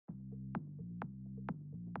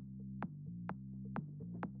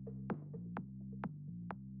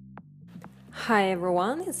Hi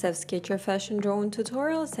everyone, it's FSketcher fashion drawing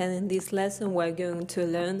tutorials, and in this lesson we're going to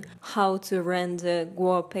learn how to render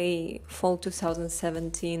GUO PEI Fall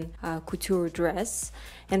 2017 couture dress.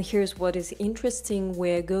 And here's what is interesting: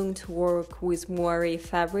 we're going to work with Moire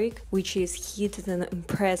fabric, which is heated and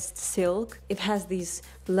pressed silk. It has this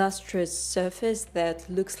lustrous surface that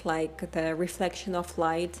looks like the reflection of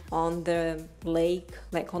light on the lake,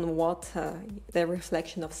 like on water, the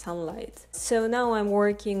reflection of sunlight. So now I'm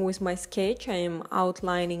working with my sketch. I am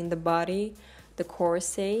outlining the body, the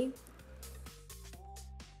corset.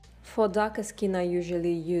 For darker skin I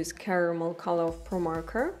usually use caramel color of Pro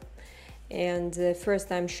marker. And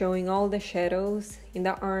first I'm showing all the shadows in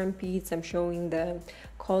the armpits, I'm showing the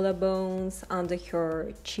collarbones, under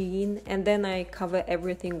her chin, and then I cover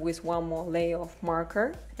everything with one more layer of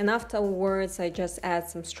marker. And afterwards I just add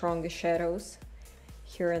some stronger shadows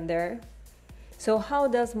here and there. So how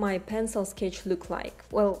does my pencil sketch look like?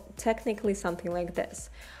 Well, technically something like this.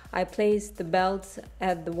 I placed the belt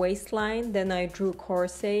at the waistline, then I drew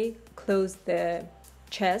corset, closed the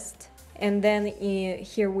chest, and then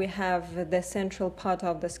here we have the central part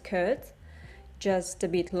of the skirt, just a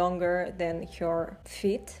bit longer than her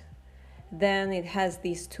feet. Then it has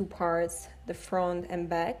these two parts, the front and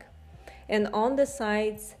back. And on the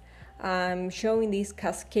sides, I'm showing these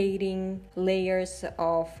cascading layers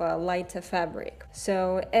of lighter fabric.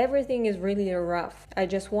 So everything is really rough. I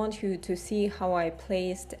just want you to see how I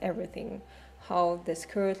placed everything, how the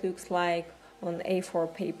skirt looks like on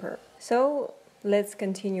A4 paper. So let's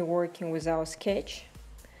continue working with our sketch.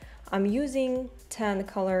 I'm using tan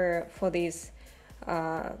color for this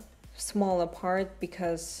smaller part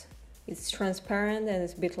because it's transparent and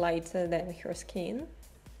it's a bit lighter than her skin.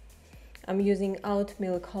 I'm using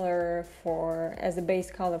oatmeal color as a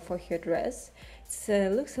base color for her dress.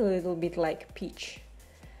 It looks a little bit like peach,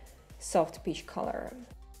 soft peach color.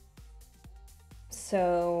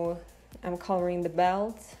 So I'm coloring the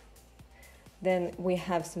belt. Then we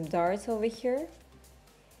have some darts over here.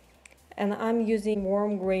 And I'm using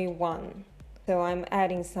warm gray 1. So I'm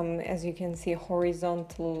adding some, as you can see,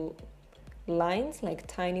 horizontal lines, like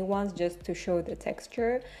tiny ones, just to show the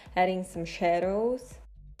texture, adding some shadows.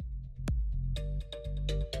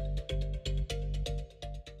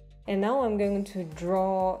 And now I'm going to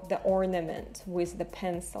draw the ornament with the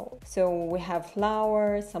pencil. So we have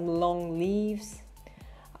flowers, some long leaves.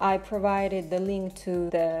 I provided the link to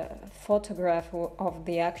the photograph of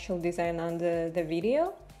the actual design under the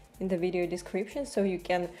video, in the video description, so you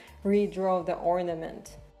can redraw the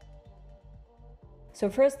ornament. So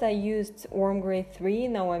first I used warm gray 3,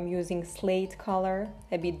 now I'm using slate color,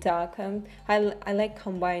 a bit darker. I like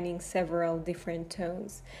combining several different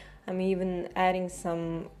tones. I'm even adding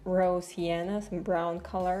some rose sienna, some brown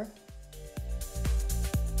color.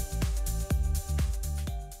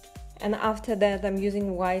 And after that I'm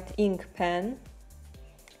using white ink pen,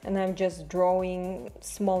 and I'm just drawing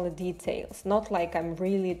smaller details, not like I'm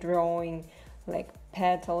really drawing like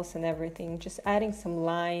petals and everything, just adding some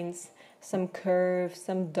lines, some curves,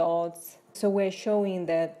 some dots. So we're showing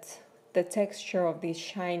that the texture of this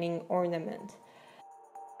shining ornament.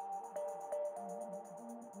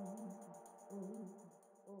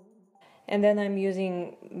 And then I'm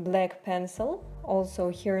using black pencil, also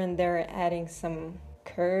here and there adding some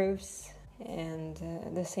curves and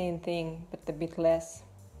the same thing but a bit less.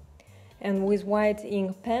 And with white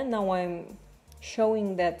ink pen now I'm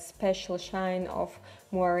showing that special shine of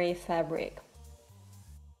Moire fabric.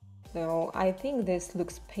 So I think this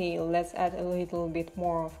looks pale. Let's add a little bit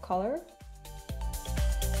more of color.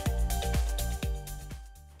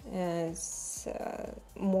 It's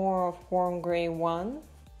more of warm gray 1.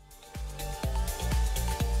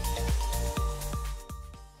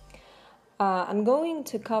 I'm going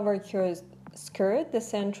to cover her skirt, the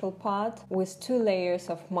central part, with 2 layers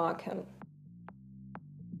of marker.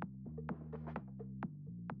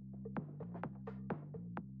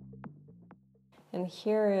 And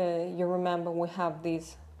here you remember we have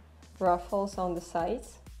these ruffles on the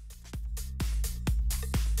sides.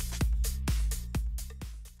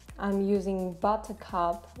 I'm using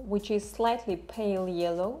buttercup, which is slightly pale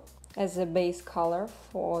yellow, as a base color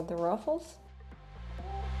for the ruffles.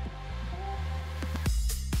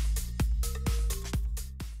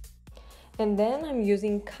 And then I'm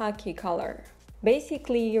using khaki color.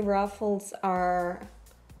 Basically ruffles are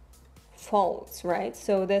folds, right?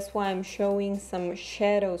 So that's why I'm showing some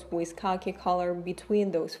shadows with khaki color between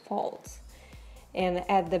those folds and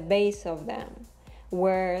at the base of them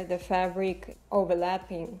where the fabric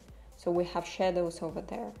overlapping, so we have shadows over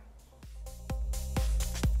there.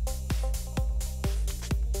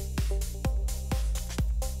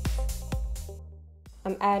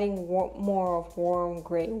 I'm adding more of warm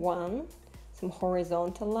gray 1, some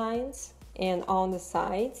horizontal lines, and on the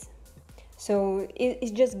sides. So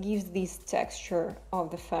it just gives this texture of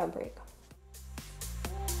the fabric.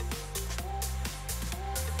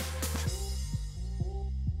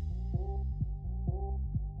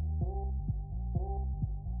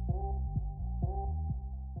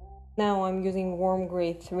 Now I'm using warm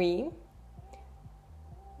gray 3,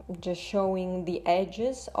 just showing the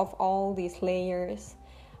edges of all these layers,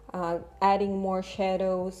 adding more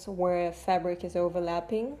shadows where fabric is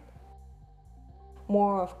overlapping.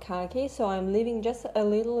 More of khaki, so I'm leaving just a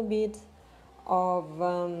little bit of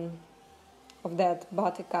that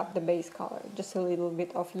buttercup, the base color. Just a little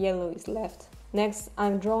bit of yellow is left. Next,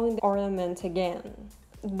 I'm drawing the ornament again.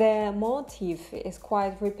 The motif is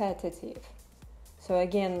quite repetitive. So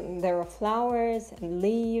again, there are flowers and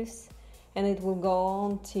leaves, and it will go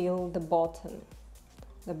on till the bottom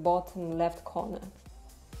left corner.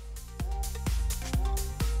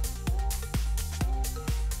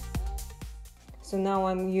 So now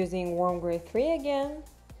I'm using warm gray 3 again,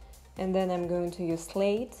 and then I'm going to use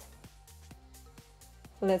slate.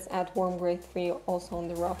 Let's add warm gray 3 also on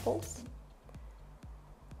the ruffles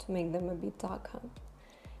to make them a bit darker.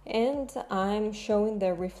 And I'm showing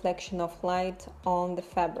the reflection of light on the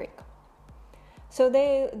fabric. So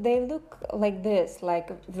they look like this,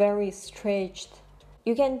 like very stretched.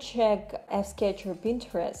 You can check FSketcher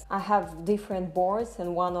Pinterest. I have different boards,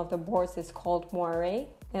 and one of the boards is called Moire.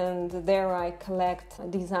 And there I collect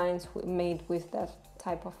designs made with that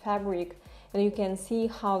type of fabric, and you can see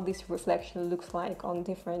how this reflection looks like on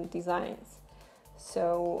different designs.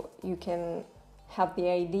 So you can have the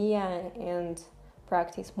idea and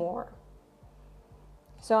practice more.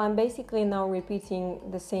 So I'm basically now repeating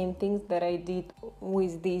the same things that I did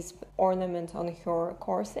with this ornament on her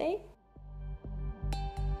corset.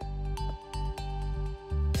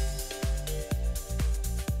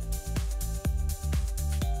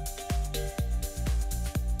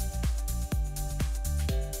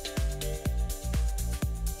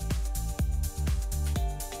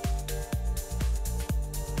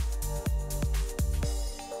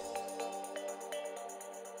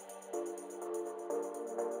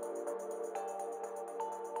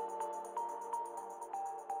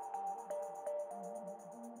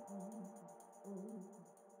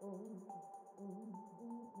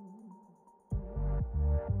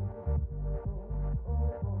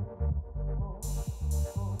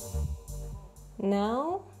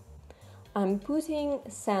 Now I'm putting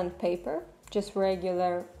sandpaper, just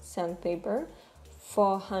regular sandpaper,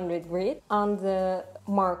 400 grit, on the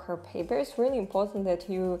marker paper. It's really important that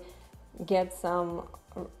you get some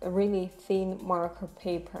really thin marker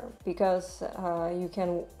paper, because you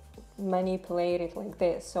can manipulate it like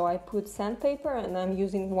this. So I put sandpaper and I'm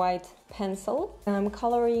using white pencil, and I'm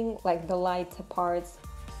coloring like the lighter parts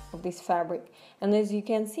of this fabric. And as you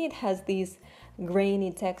can see, it has this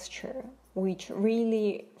grainy texture which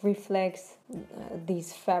really reflects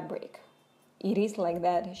this fabric. It is like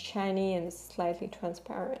that, shiny and slightly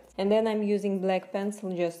transparent. And then I'm using black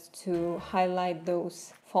pencil just to highlight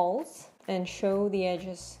those folds and show the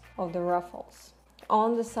edges of the ruffles.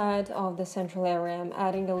 On the side of the central area, I'm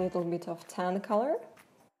adding a little bit of tan color.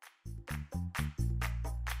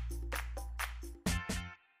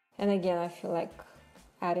 And again, I feel like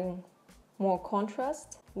adding more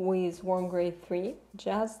contrast with warm gray 3,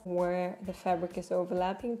 just where the fabric is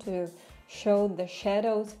overlapping, to show the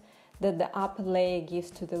shadows that the upper layer gives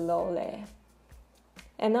to the lower layer.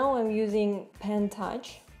 And now I'm using pen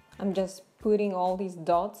touch. I'm just putting all these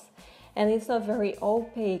dots, and it's not very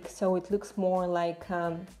opaque, so it looks more like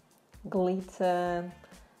glitter,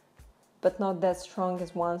 but not that strong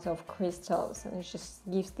as ones of crystals, and it just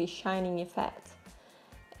gives this shining effect.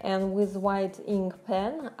 And with white ink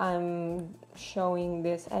pen, I'm showing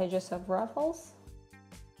these edges of ruffles.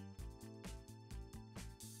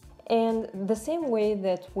 And the same way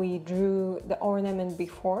that we drew the ornament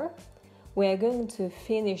before, we are going to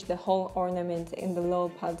finish the whole ornament in the lower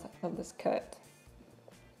part of the skirt.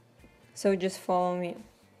 So just follow me.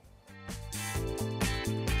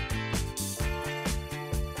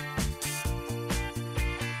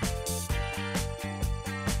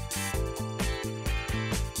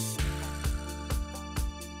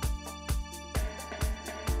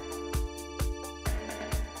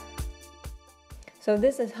 So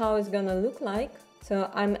this is how it's gonna look like. So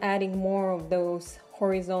I'm adding more of those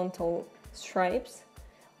horizontal stripes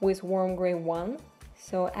with warm gray 1.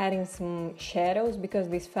 So adding some shadows, because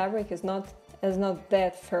this fabric is not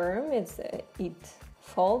that firm. It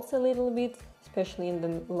folds a little bit, especially in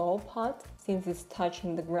the low part, since it's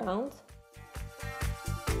touching the ground.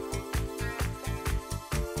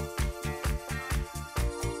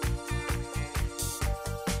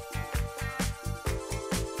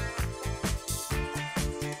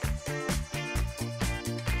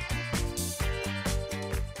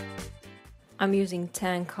 I'm using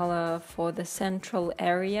tan color for the central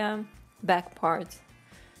area, back part,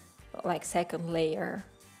 like second layer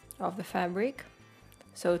of the fabric,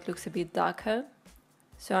 so it looks a bit darker.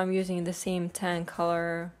 So I'm using the same tan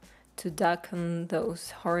color to darken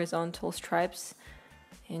those horizontal stripes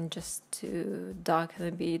and just to darken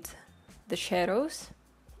a bit the shadows,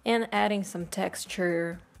 and adding some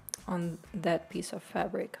texture on that piece of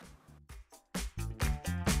fabric.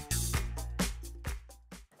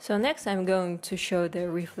 So next I'm going to show the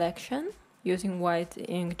reflection using white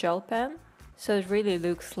ink gel pen. So it really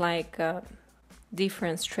looks like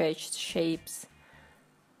different stretched shapes.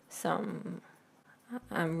 I'm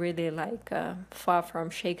really like far from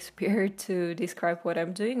Shakespeare to describe what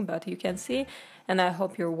I'm doing, but you can see, and I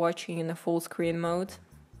hope you're watching in a full screen mode.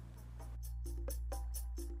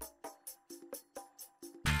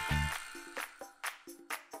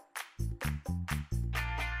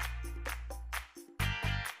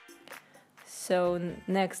 So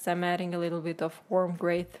next I'm adding a little bit of warm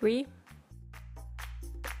gray 3.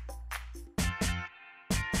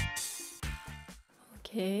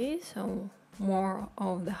 Okay, so more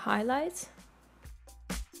of the highlights.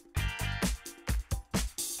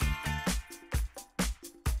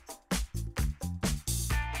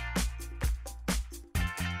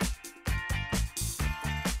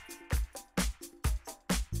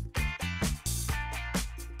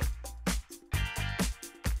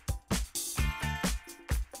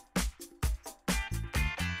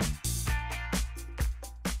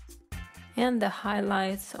 And the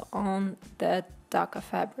highlights on that darker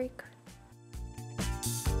fabric.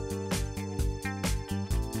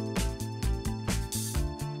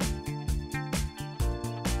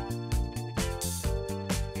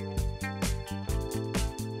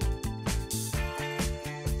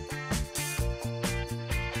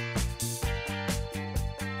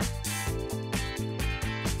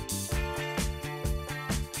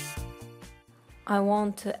 I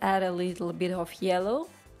want to add a little bit of yellow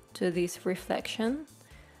to this reflection,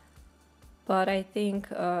 but I think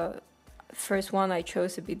first one I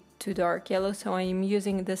chose a bit too dark yellow, so I'm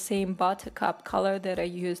using the same buttercup color that I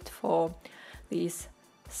used for these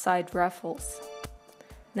side ruffles.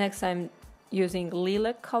 Next I'm using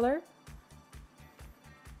lilac color,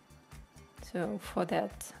 so for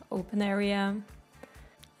that open area,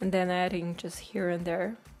 and then adding just here and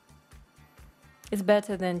there. It's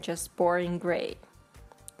better than just boring gray.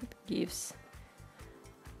 It gives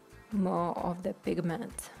more of the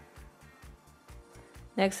pigment.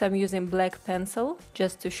 Next I'm using black pencil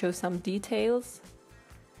just to show some details.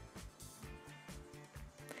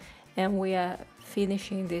 And we are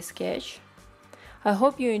finishing this sketch. I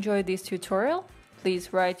hope you enjoyed this tutorial.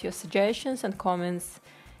 Please write your suggestions and comments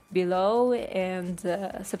below, and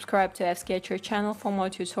subscribe to FSketcher channel for more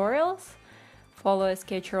tutorials. Follow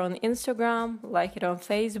FSketcher on Instagram, like it on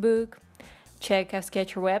Facebook, check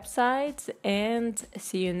FSketcher website, and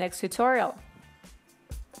see you next tutorial.